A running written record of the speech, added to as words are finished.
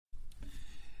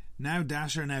Now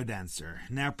Dasher, now Dancer,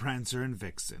 now Prancer and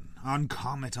Vixen, on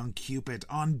Comet, on Cupid,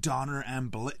 on Donner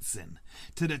and Blitzen,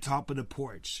 to the top of the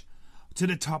porch, to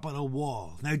the top of the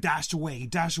wall. Now dash away,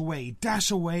 dash away,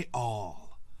 dash away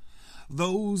all.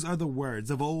 Those are the words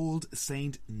of old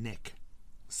Saint Nick,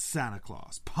 Santa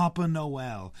Claus, Papa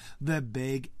Noel, the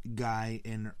big guy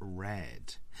in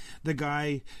red. The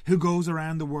guy who goes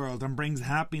around the world and brings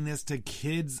happiness to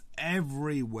kids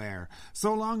everywhere,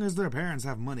 so long as their parents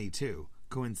have money too.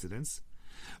 Coincidence?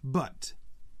 But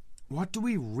what do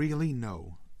we really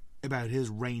know about his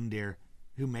reindeer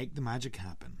who make the magic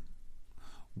happen?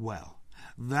 Well,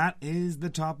 that is the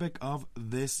topic of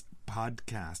this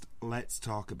podcast. Let's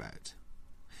talk about.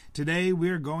 Today we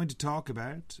are going to talk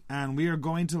about and we are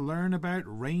going to learn about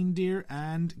reindeer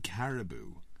and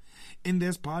caribou. In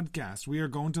this podcast, we are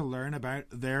going to learn about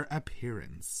their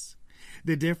appearance,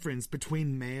 the difference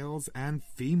between males and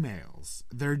females,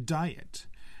 their diet,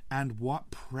 and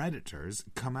what predators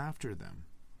come after them.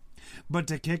 But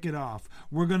to kick it off,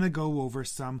 we're going to go over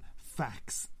some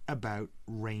facts about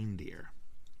reindeer.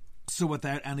 So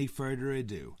without any further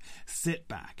ado, sit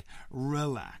back,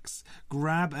 relax,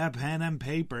 grab a pen and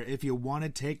paper if you want to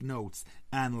take notes,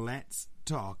 and let's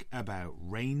talk about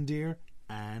reindeer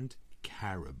and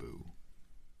caribou.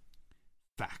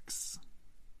 Facts.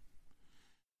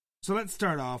 So let's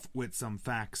start off with some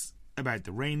facts about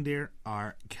the reindeer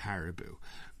or caribou.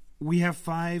 We have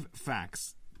 5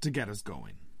 facts to get us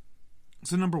going.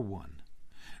 So number 1,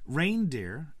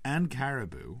 reindeer and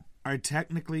caribou are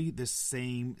technically the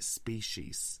same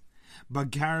species,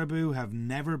 but caribou have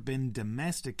never been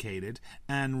domesticated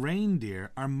and reindeer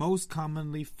are most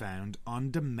commonly found on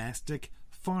domestic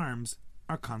farms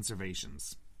or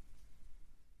conservations.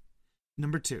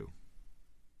 Number 2,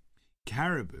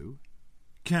 caribou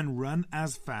can run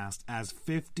as fast as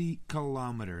 50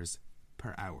 kilometers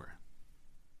per hour.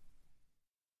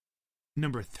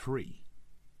 Number 3,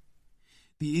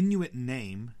 the Inuit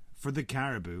name for the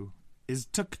caribou is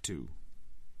Tuktu.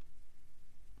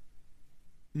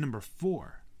 Number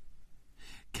 4,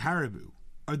 caribou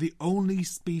are the only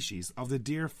species of the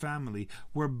deer family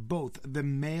where both the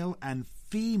male and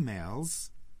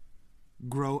females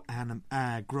grow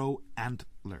antlers.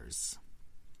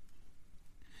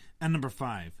 And number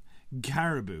 5,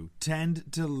 caribou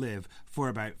tend to live for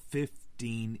about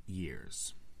 15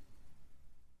 years.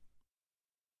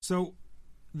 So,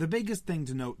 the biggest thing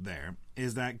to note there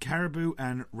is that caribou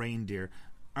and reindeer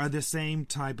are the same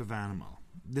type of animal,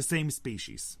 the same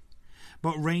species.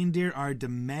 But reindeer are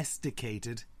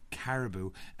domesticated caribou,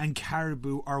 and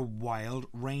caribou are wild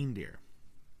reindeer.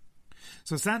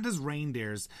 So Santa's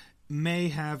reindeers may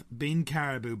have been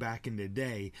caribou back in the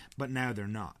day, but now they're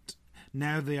not.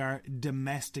 Now they are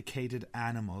domesticated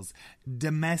animals.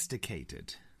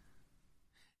 Domesticated.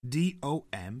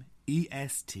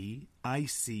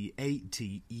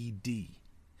 D-O-M-E-S-T-I-C-A-T-E-D.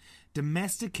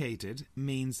 Domesticated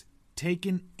means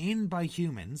taken in by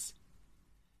humans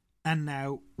and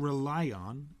now rely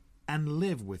on and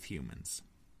live with humans.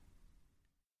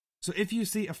 So if you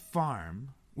see a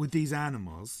farm with these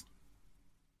animals,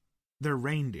 they're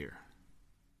reindeer.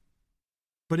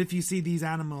 But if you see these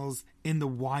animals in the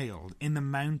wild, in the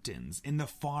mountains, in the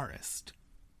forest,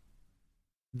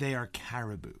 they are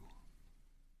caribou.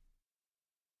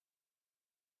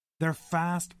 They're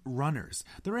fast runners.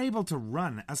 They're able to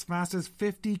run as fast as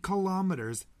 50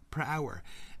 kilometers per hour.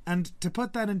 And to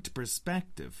put that into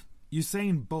perspective,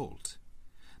 Usain Bolt,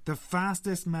 the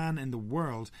fastest man in the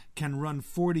world, can run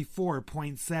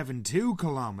 44.72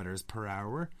 kilometers per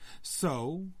hour.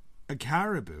 So, a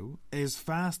caribou is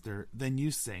faster than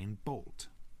Usain Bolt.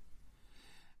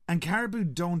 And caribou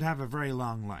don't have a very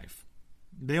long life.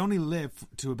 They only live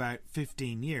to about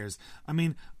 15 years. I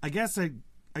mean, I guess it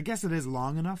is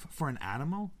long enough for an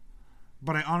animal,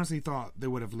 but I honestly thought they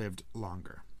would have lived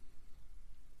longer.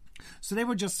 So they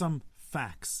were just some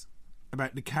facts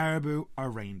about the caribou or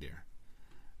reindeer.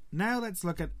 Now let's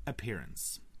look at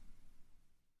appearance.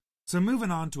 So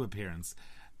moving on to appearance,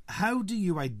 how do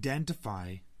you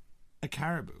identify a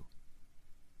caribou?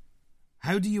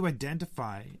 How do you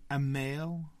identify a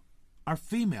male or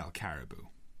female caribou?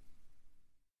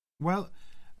 Well,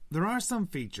 there are some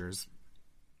features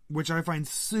which I find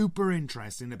super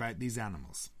interesting about these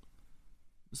animals.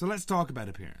 So let's talk about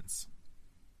appearance.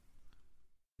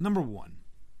 Number 1,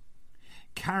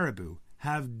 caribou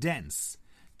have dense,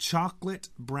 chocolate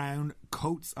brown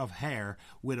coats of hair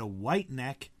with a white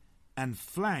neck and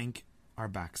flank or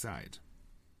backside.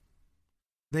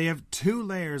 They have 2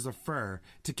 layers of fur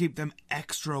to keep them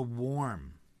extra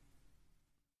warm.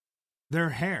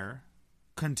 Their hair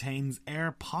contains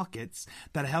air pockets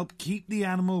that help keep the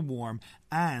animal warm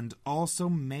and also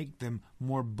make them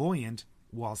more buoyant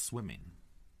while swimming.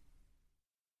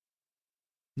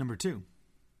 Number 2.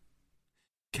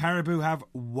 Caribou have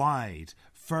wide,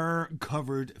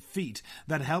 fur-covered feet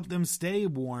that help them stay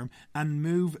warm and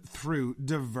move through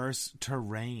diverse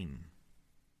terrain.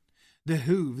 The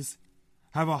hooves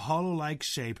have a hollow-like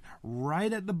shape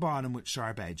right at the bottom with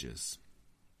sharp edges.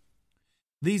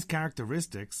 These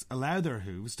characteristics allow their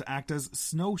hooves to act as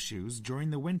snowshoes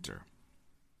during the winter.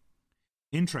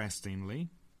 Interestingly,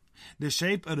 the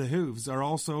shape of the hooves are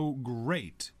also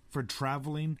great for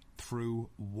traveling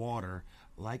through water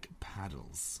like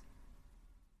paddles.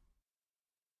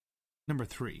 Number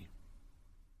 3.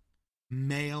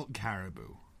 Male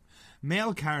caribou.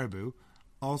 Male caribou,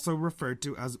 also referred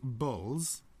to as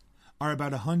bulls, are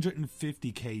about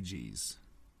 150 kgs.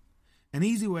 An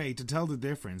easy way to tell the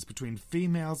difference between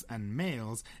females and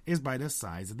males is by the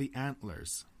size of the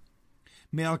antlers.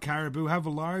 Male caribou have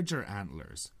larger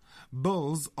antlers.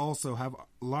 Bulls also have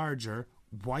larger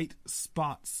white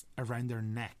spots around their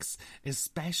necks,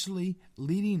 especially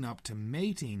leading up to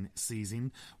mating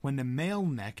season when the male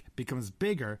neck becomes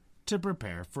bigger to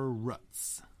prepare for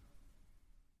rutts.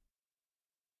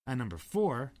 And number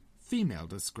 4, female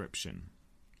description.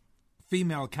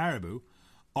 Female caribou,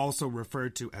 also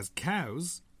referred to as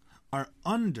cows, are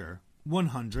under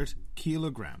 100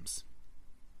 kilograms.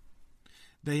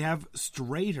 They have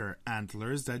straighter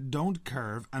antlers that don't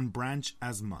curve and branch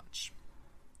as much.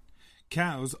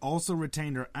 Cows also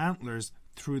retain their antlers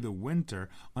through the winter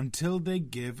until they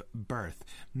give birth,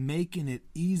 making it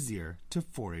easier to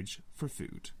forage for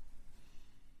food.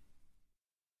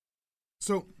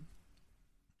 So,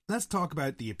 let's talk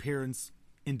about the appearance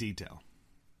in detail.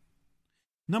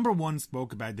 Number 1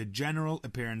 spoke about the general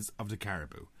appearance of the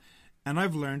caribou, and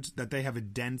I've learned that they have a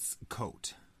dense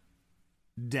coat.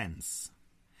 Dense.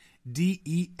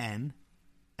 D-E-N-S-E.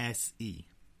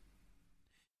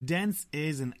 Dense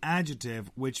is an adjective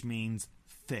which means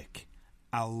thick,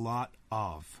 a lot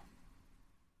of.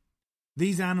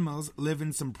 These animals live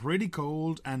in some pretty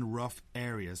cold and rough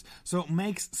areas, so it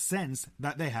makes sense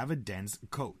that they have a dense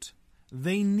coat.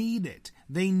 They need it.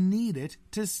 They need it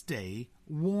to stay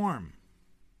warm.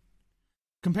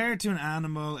 Compared to an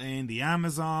animal in the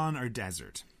Amazon or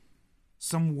desert,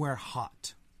 somewhere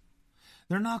hot,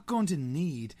 they're not going to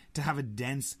need to have a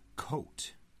dense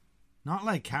coat. Not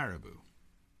like caribou.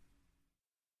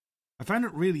 I found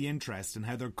it really interesting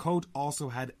how their coat also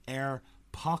had air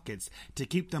pockets to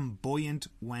keep them buoyant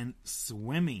when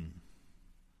swimming.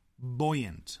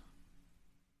 Buoyant.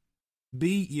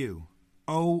 B-U-O-Y-A-N-T.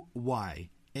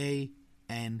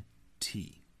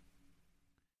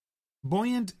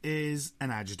 Buoyant is an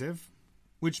adjective,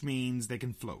 which means they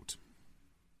can float.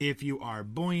 If you are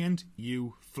buoyant,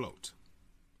 you float.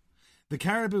 The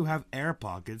caribou have air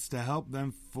pockets to help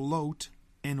them float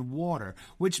in water,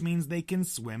 which means they can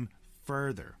swim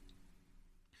further.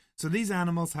 So these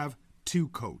animals have 2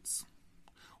 coats.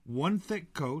 One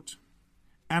thick coat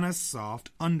and a soft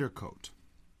undercoat.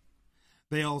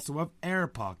 They also have air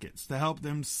pockets to help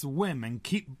them swim and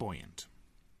keep buoyant.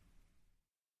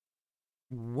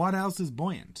 What else is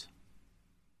buoyant?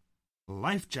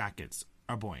 Life jackets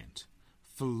are buoyant.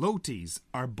 Floaties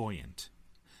are buoyant.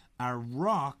 A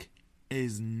rock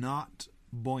is not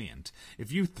buoyant.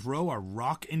 If you throw a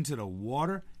rock into the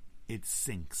water, it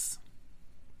sinks.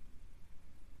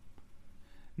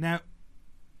 Now,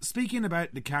 speaking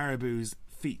about the caribou's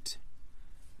feet,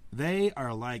 they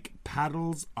are like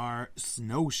paddles or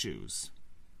snowshoes.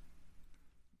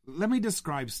 Let me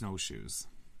describe snowshoes.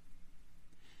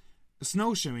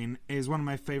 Snowshoeing is one of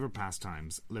my favorite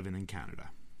pastimes living in Canada.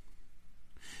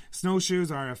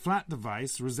 Snowshoes are a flat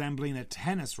device resembling a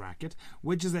tennis racket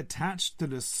which is attached to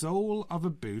the sole of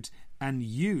a boot and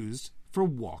used for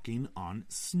walking on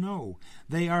snow.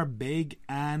 They are big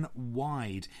and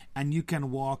wide, and you can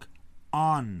walk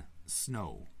on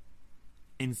snow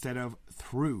instead of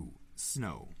through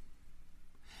snow.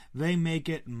 They make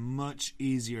it much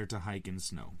easier to hike in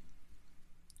snow.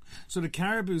 So the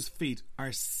caribou's feet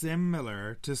are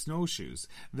similar to snowshoes.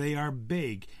 They are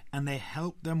big and they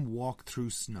help them walk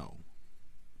through snow.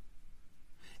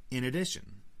 In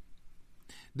addition,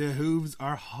 the hooves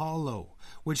are hollow,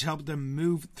 which help them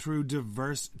move through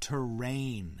diverse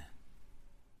terrain.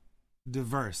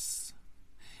 Diverse.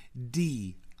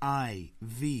 D-I-V-E-R-S-E.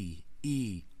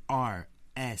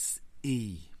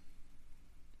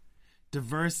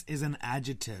 Diverse is an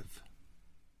adjective.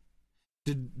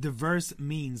 Diverse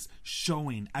means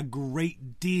showing a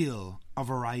great deal of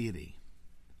variety.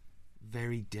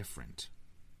 Very different.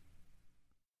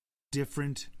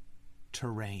 Different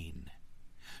terrain.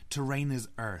 terrain is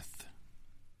earth.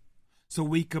 So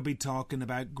we could be talking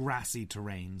about grassy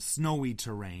terrain, snowy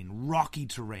terrain, rocky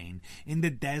terrain. In the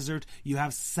desert, you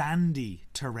have sandy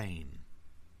terrain.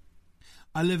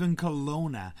 I live in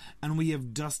Kelowna, and we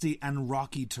have dusty and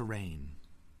rocky terrain.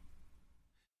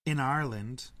 In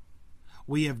Ireland,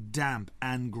 we have damp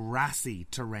and grassy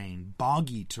terrain,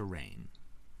 boggy terrain.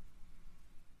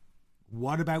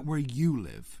 What about where you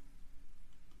live?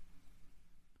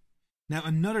 Now,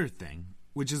 another thing,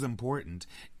 which is important,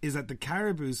 is that the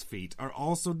caribou's feet are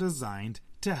also designed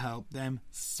to help them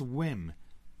swim.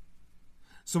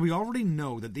 So we already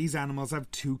know that these animals have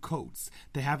two coats.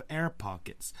 They have air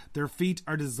pockets. Their feet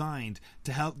are designed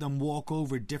to help them walk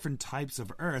over different types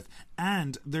of earth,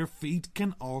 and their feet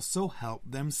can also help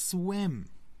them swim.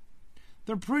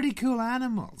 They're pretty cool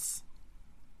animals.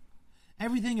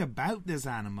 Everything about this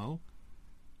animal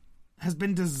has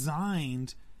been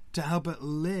designed to help it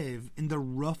live in the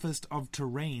roughest of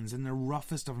terrains, in the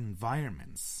roughest of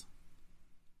environments.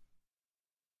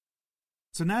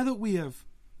 So now that we have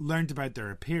learned about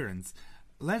their appearance,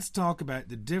 let's talk about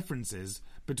the differences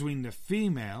between the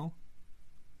female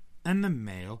and the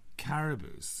male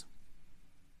caribous.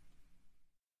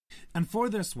 And for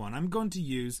this one, I'm going to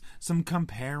use some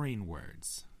comparing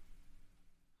words.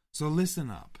 So listen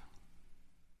up.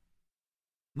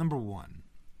 Number 1.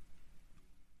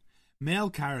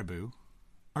 Male caribou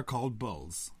are called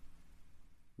bulls,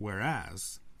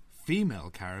 whereas female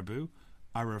caribou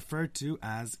are referred to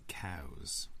as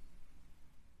cows.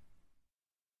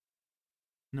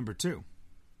 Number 2.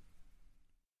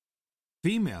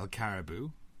 Female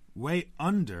caribou weigh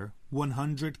under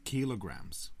 100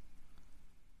 kilograms.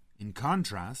 In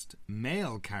contrast,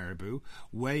 male caribou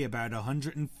weigh about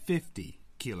 150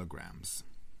 kilograms.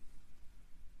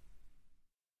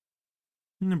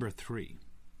 Number 3.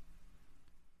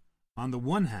 On the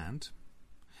one hand,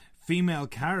 female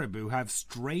caribou have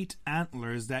straight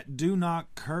antlers that do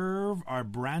not curve or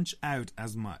branch out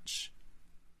as much.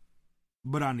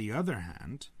 But on the other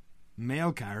hand,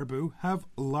 male caribou have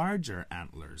larger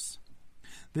antlers.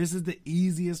 This is the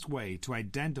easiest way to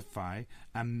identify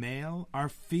a male or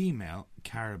female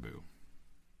caribou.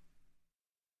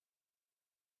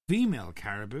 Female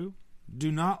caribou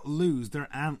do not lose their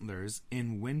antlers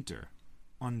in winter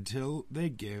until they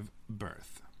give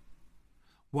birth,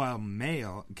 while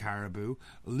male caribou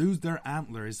lose their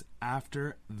antlers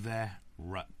after the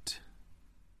rut.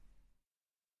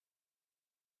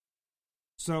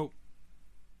 So,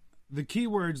 the key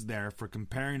words there for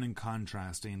comparing and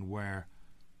contrasting were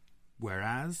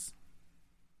whereas,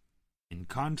 in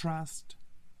contrast,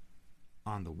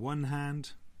 on the one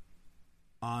hand,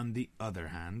 on the other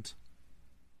hand,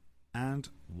 and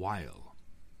while.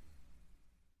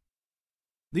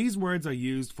 These words are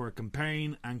used for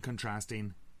comparing and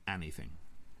contrasting anything.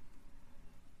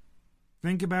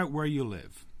 Think about where you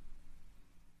live.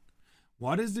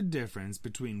 What is the difference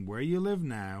between where you live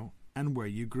now and where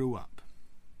you grew up?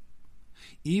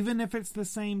 Even if it's the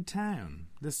same town,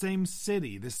 the same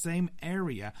city, the same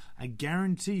area, I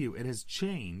guarantee you it has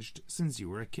changed since you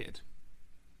were a kid.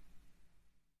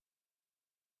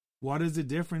 What is the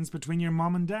difference between your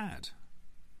mom and dad?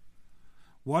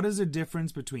 What is the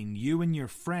difference between you and your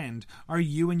friend or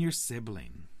you and your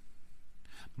sibling?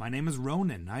 My name is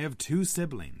Ronan. I have 2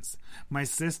 siblings. My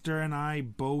sister and I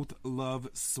both love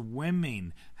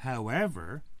swimming.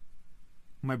 However,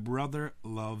 my brother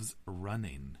loves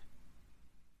running.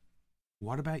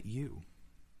 What about you?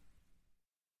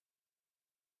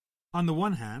 On the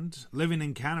one hand, living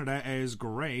in Canada is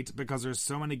great because there's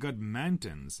so many good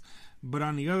mountains. But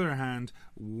on the other hand,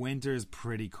 winter's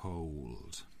pretty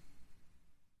cold.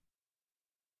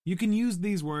 You can use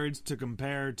these words to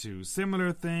compare to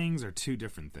similar things or 2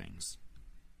 different things.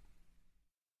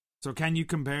 So can you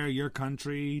compare your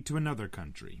country to another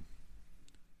country?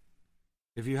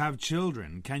 If you have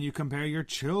children, can you compare your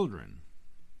children?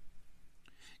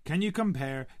 Can you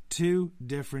compare 2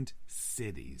 different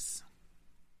cities?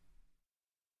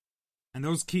 And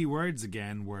those key words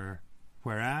again were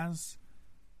whereas,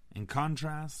 in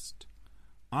contrast,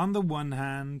 on the one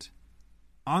hand,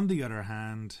 on the other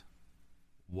hand,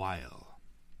 while.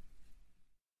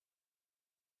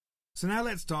 So now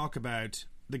let's talk about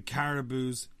the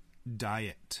caribou's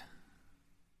diet.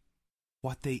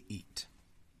 What they eat.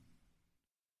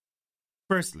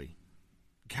 Firstly,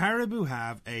 caribou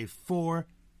have a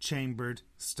 4-chambered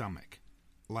stomach,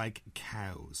 like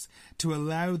cows, to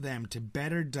allow them to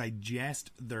better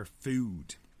digest their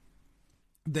food.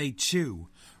 They chew,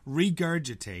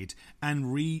 regurgitate,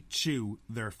 and re-chew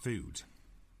their food.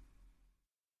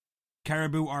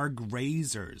 Caribou are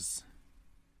grazers.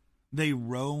 They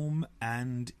roam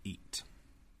and eat.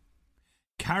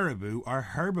 caribou are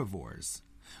herbivores,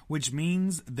 which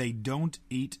means they don't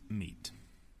eat meat.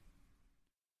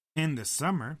 In the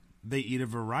summer, they eat a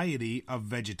variety of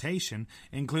vegetation,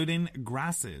 including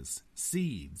grasses,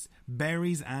 seeds,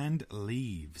 berries, and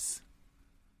leaves.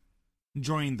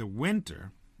 During the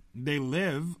winter, they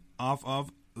live off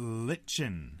of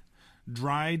lichen,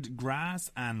 dried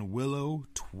grass, and willow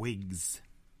twigs.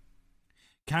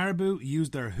 Caribou use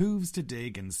their hooves to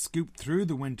dig and scoop through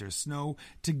the winter snow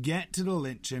to get to the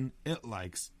lichen it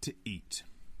likes to eat.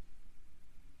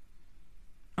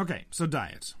 Okay, so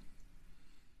diet.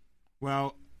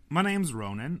 Well, my name's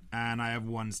Ronan, and I have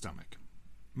one stomach.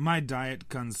 My diet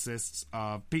consists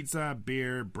of pizza,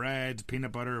 beer, bread,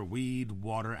 peanut butter, weed,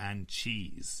 water, and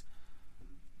cheese.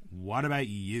 What about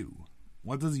you?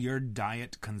 What does your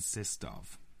diet consist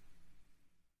of?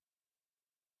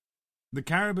 The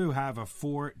caribou have a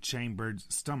 4-chambered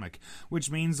stomach,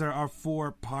 which means there are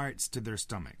 4 parts to their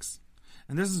stomachs.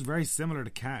 And this is very similar to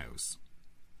cows.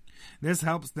 This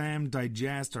helps them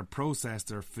digest or process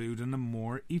their food in a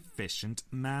more efficient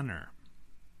manner.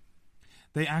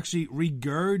 They actually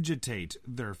regurgitate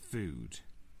their food.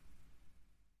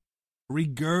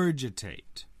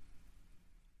 Regurgitate.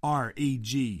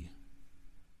 R-E-G-U-R-G-I-T-A-T-E.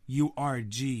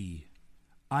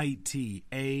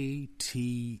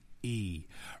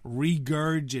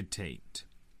 Regurgitate.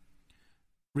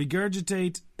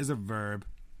 Regurgitate is a verb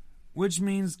which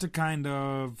means to kind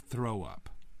of throw up.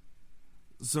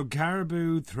 So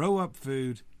caribou throw up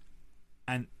food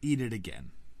and eat it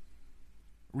again.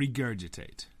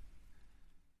 Regurgitate.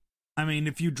 I mean,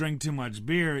 if you drink too much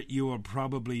beer, you will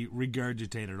probably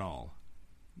regurgitate it all.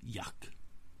 Yuck.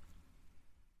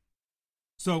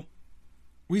 So,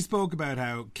 we spoke about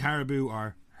how caribou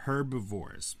are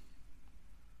herbivores,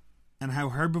 and how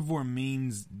herbivore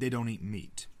means they don't eat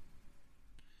meat.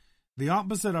 The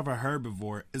opposite of a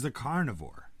herbivore is a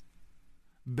carnivore.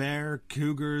 Bear,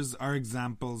 cougars are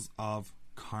examples of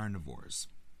carnivores.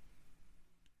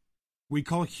 We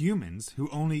call humans who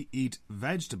only eat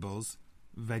vegetables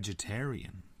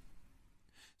vegetarian.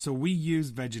 So we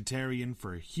use vegetarian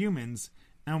for humans,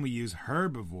 and we use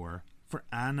herbivore for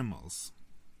animals.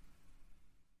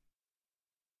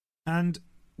 And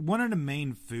one of the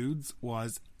main foods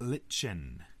was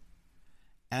lichen.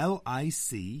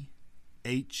 L-I-C-H-E-N.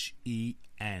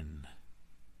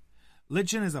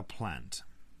 Lichen is a plant.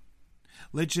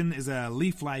 Lichen is a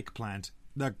leaf-like plant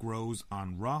that grows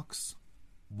on rocks,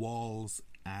 walls,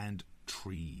 and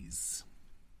trees.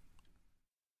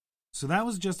 So that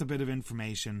was just a bit of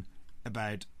information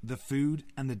about the food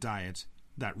and the diet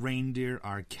that reindeer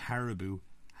or caribou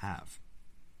have.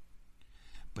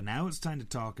 But now it's time to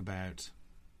talk about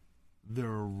the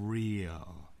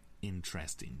real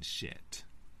interesting shit.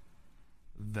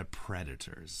 The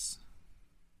predators.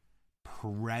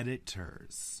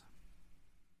 Predators.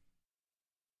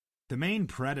 The main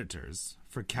predators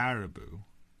for caribou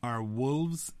are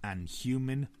wolves and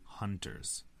human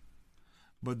hunters.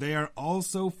 But they are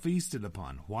also feasted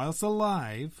upon, whilst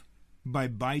alive, by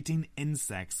biting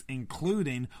insects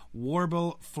including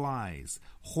warble flies,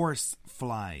 horse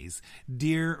flies,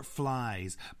 deer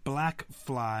flies, black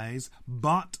flies,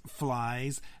 bot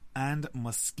flies, and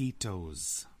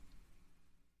mosquitoes.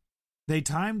 They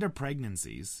time their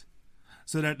pregnancies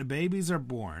so that the babies are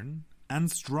born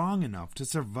and strong enough to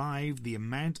survive the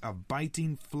amount of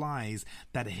biting flies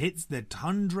that hits the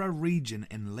tundra region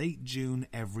in late June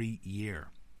every year.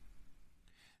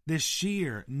 The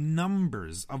sheer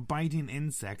numbers of biting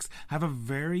insects have a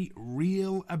very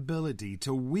real ability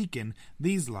to weaken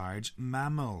these large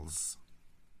mammals.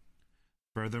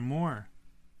 Furthermore,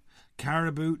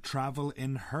 caribou travel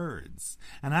in herds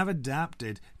and have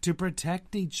adapted to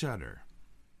protect each other.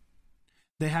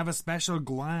 They have a special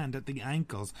gland at the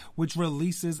ankles which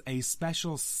releases a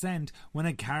special scent when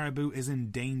a caribou is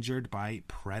endangered by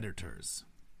predators.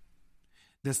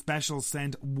 The special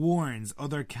scent warns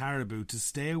other caribou to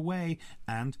stay away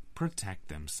and protect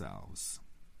themselves.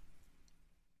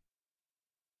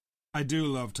 I do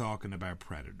love talking about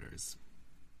predators.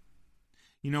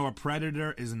 You know, a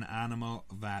predator is an animal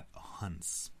that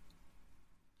hunts.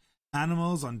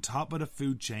 Animals on top of the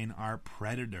food chain are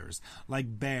predators,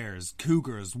 like bears,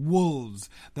 cougars, wolves.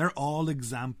 They're all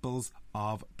examples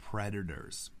of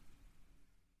predators.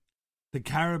 The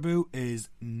caribou is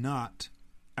not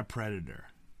a predator.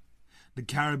 The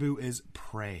caribou is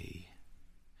prey.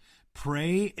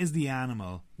 Prey is the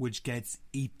animal which gets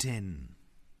eaten.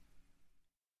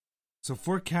 So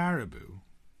for caribou,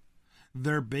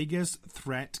 their biggest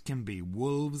threat can be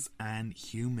wolves and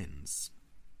humans.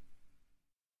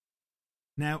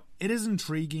 Now, it is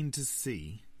intriguing to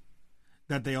see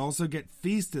that they also get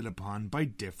feasted upon by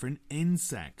different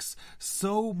insects.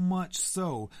 So much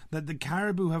so that the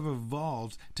caribou have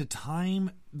evolved to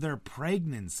time their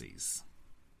pregnancies,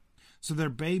 so their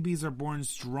babies are born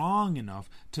strong enough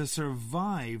to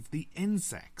survive the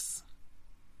insects.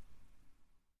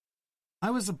 I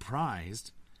was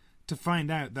surprised to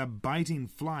find out that biting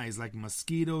flies like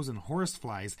mosquitoes and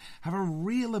horseflies have a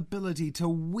real ability to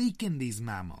weaken these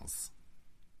mammals.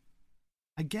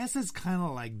 I guess it's kind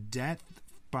of like death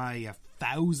by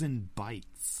 1,000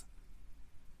 bites.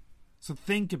 So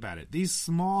think about it. These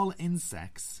small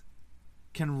insects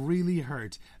can really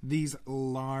hurt these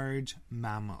large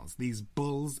mammals. These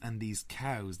bulls and these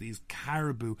cows, these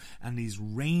caribou and these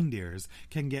reindeers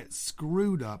can get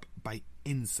screwed up by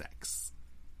insects.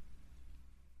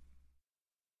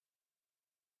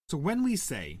 So when we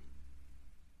say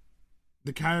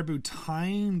the caribou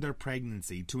time their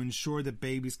pregnancy to ensure that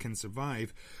babies can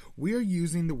survive, we are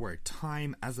using the word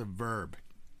time as a verb.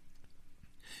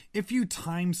 If you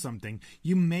time something,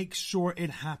 you make sure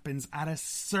it happens at a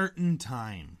certain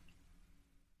time.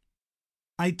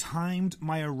 I timed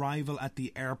my arrival at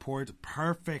the airport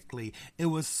perfectly. It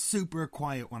was super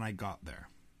quiet when I got there.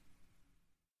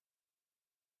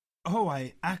 Oh,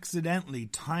 I accidentally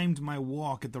timed my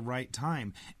walk at the right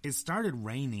time. It started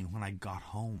raining when I got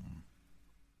home.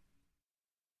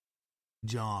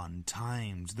 John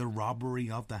timed the robbery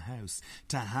of the house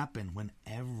to happen when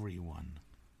everyone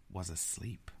was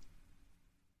asleep.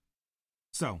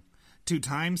 So, to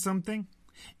time something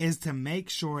is to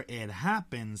make sure it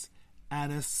happens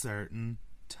at a certain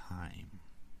time.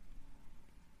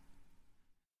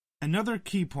 Another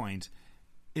key point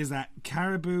is that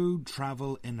caribou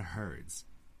travel in herds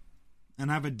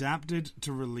and have adapted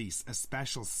to release a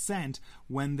special scent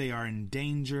when they are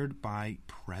endangered by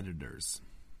predators.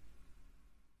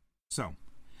 So,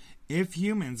 if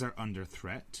humans are under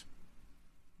threat,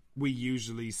 we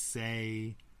usually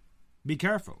say, "Be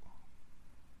careful,"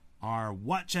 or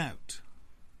 "Watch out."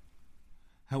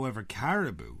 However,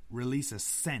 caribou release a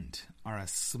scent or a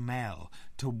smell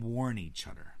to warn each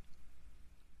other.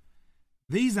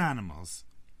 These animals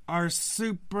are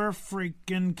super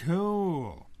freaking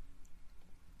cool.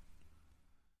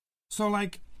 So,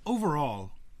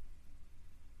 overall,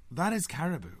 that is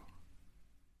caribou.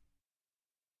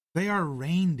 They are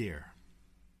reindeer.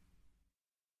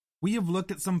 We have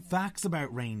looked at some facts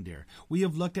about reindeer. We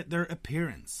have looked at their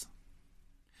appearance,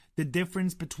 the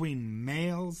difference between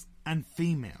males and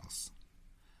females,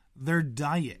 their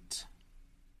diet,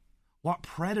 what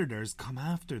predators come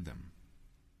after them.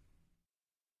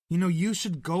 You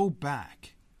should go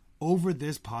back over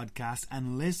this podcast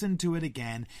and listen to it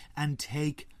again and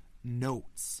take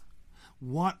notes.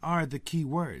 What are the key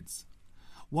words?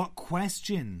 What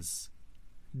questions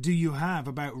do you have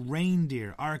about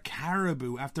reindeer or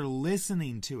caribou after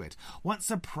listening to it? What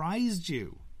surprised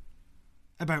you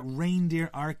about reindeer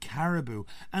or caribou?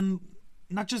 And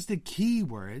not just the key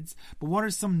words, but what are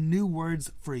some new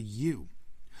words for you?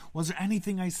 Was there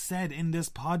anything I said in this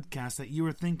podcast that you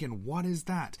were thinking, what is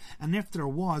that? And if there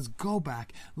was, go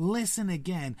back, listen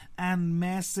again, and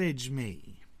message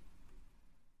me.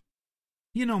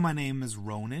 My name is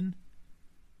Ronan.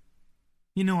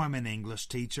 I'm an English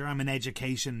teacher. I'm an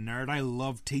education nerd. I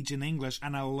love teaching English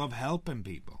and I love helping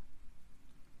people.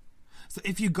 So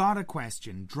if you got a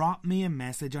question, drop me a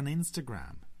message on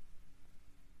Instagram.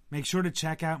 Make sure to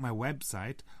check out my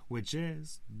website, which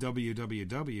is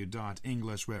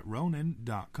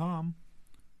www.englishwithronan.com.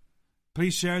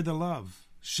 Please share the love.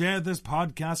 Share this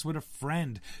podcast with a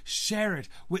friend. Share it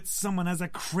with someone as a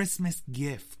Christmas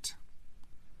gift.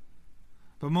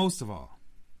 But most of all,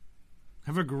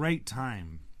 have a great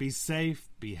time. Be safe,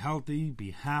 be healthy,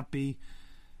 be happy.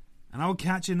 And I'll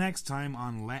catch you next time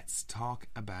on Let's Talk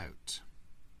About.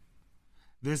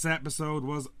 This episode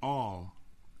was all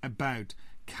about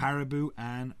caribou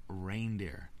and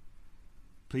reindeer.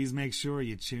 Please make sure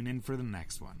you tune in for the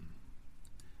next one.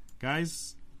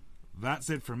 Guys, that's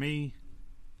it for me.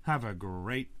 Have a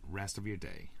great rest of your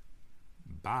day.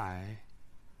 Bye.